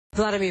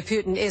Vladimir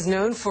Putin is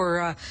known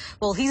for,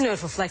 he's known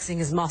for flexing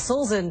his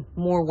muscles in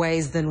more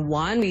ways than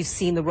one. We've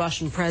seen the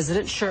Russian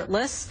president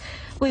shirtless.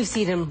 We've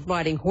seen him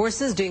riding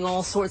horses, doing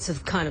all sorts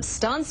of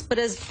stunts. But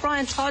as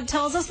Brian Todd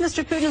tells us,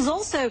 Mr. Putin is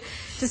also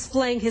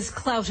displaying his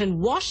clout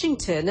in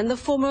Washington in the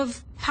form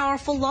of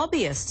powerful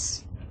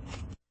lobbyists.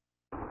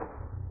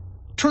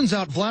 Turns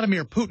out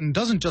Vladimir Putin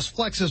doesn't just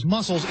flex his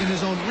muscles in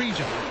his own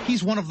region.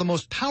 He's one of the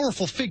most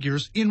powerful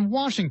figures in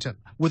Washington,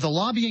 with a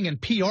lobbying and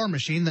PR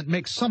machine that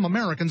makes some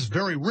Americans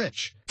very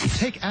rich.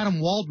 Take Adam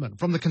Waldman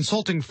from the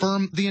consulting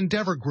firm The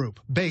Endeavor Group,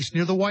 based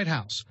near the White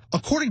House.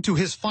 According to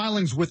his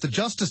filings with the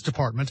Justice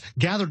Department,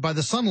 gathered by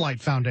the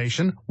Sunlight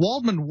Foundation,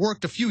 Waldman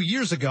worked a few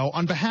years ago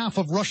on behalf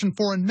of Russian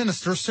Foreign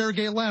Minister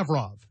Sergei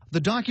Lavrov. The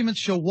documents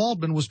show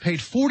Waldman was paid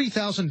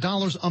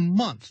 $40,000 a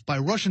month by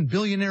Russian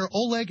billionaire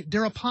Oleg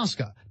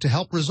Deripaska to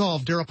help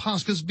resolve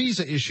Deripaska's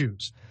visa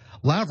issues.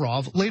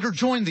 Lavrov later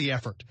joined the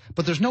effort,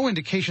 but there's no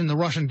indication the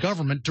Russian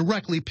government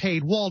directly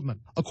paid Waldman.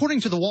 According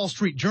to the Wall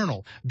Street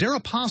Journal,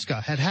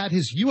 Deripaska had had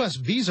his U.S.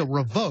 visa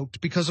revoked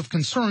because of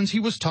concerns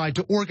he was tied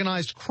to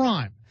organized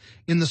crime.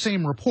 In the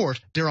same report,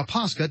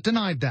 Deripaska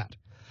denied that.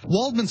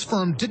 Waldman's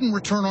firm didn't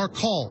return our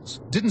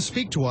calls, didn't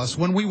speak to us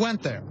when we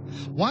went there.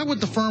 Why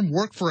would the firm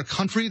work for a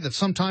country that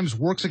sometimes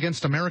works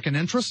against American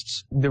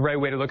interests? The right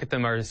way to look at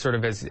them are sort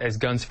of as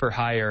guns for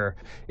hire.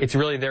 It's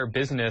really their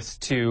business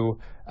to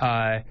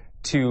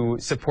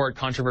support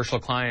controversial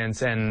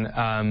clients,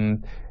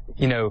 and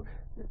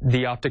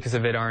the optics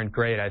of it aren't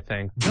great, I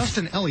think.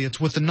 Justin Elliott's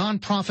with the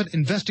nonprofit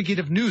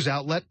investigative news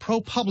outlet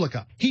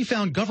ProPublica. He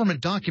found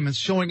government documents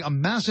showing a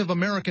massive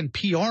American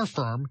PR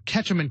firm,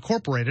 Ketchum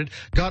Incorporated,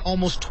 got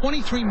almost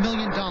 $23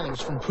 million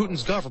from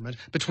Putin's government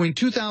between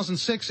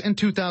 2006 and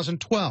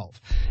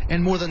 2012,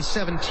 and more than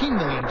 $17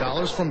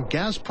 million from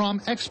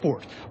Gazprom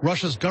Export,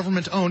 Russia's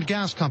government-owned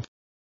gas company.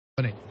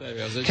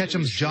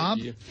 Ketchum's job?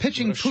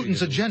 Pitching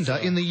Putin's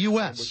agenda in the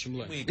U.S.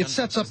 It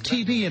sets up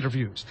TV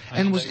interviews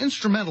and was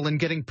instrumental in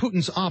getting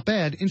Putin's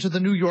op-ed into the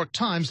New York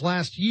Times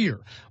last year,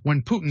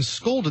 when Putin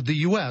scolded the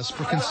U.S.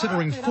 for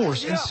considering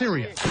force in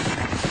Syria.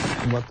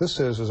 What this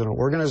is an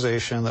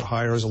organization that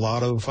hires a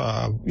lot of,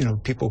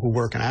 people who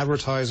work in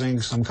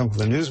advertising. Some come from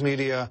the news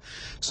media.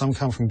 Some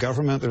come from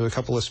government. There's a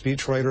couple of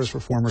speechwriters for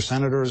former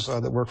senators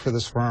that work for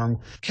this firm.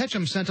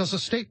 Ketchum sent us a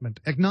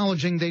statement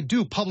acknowledging they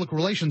do public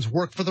relations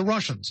work for the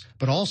Russians,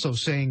 but also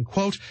saying,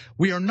 quote,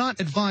 "We are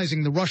not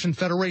advising the Russian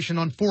Federation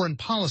on foreign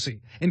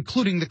policy,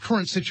 including the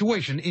current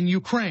situation in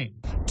Ukraine."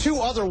 Two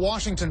other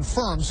Washington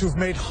firms who've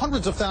made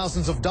hundreds of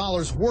thousands of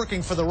dollars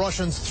working for the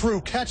Russians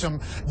through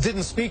Ketchum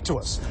didn't speak to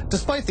us.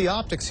 Despite the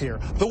optics here,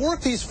 the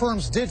work these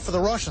firms did for the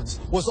Russians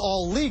was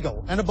all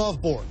legal and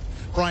above board.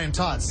 Brian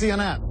Todd,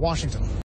 CNN, Washington.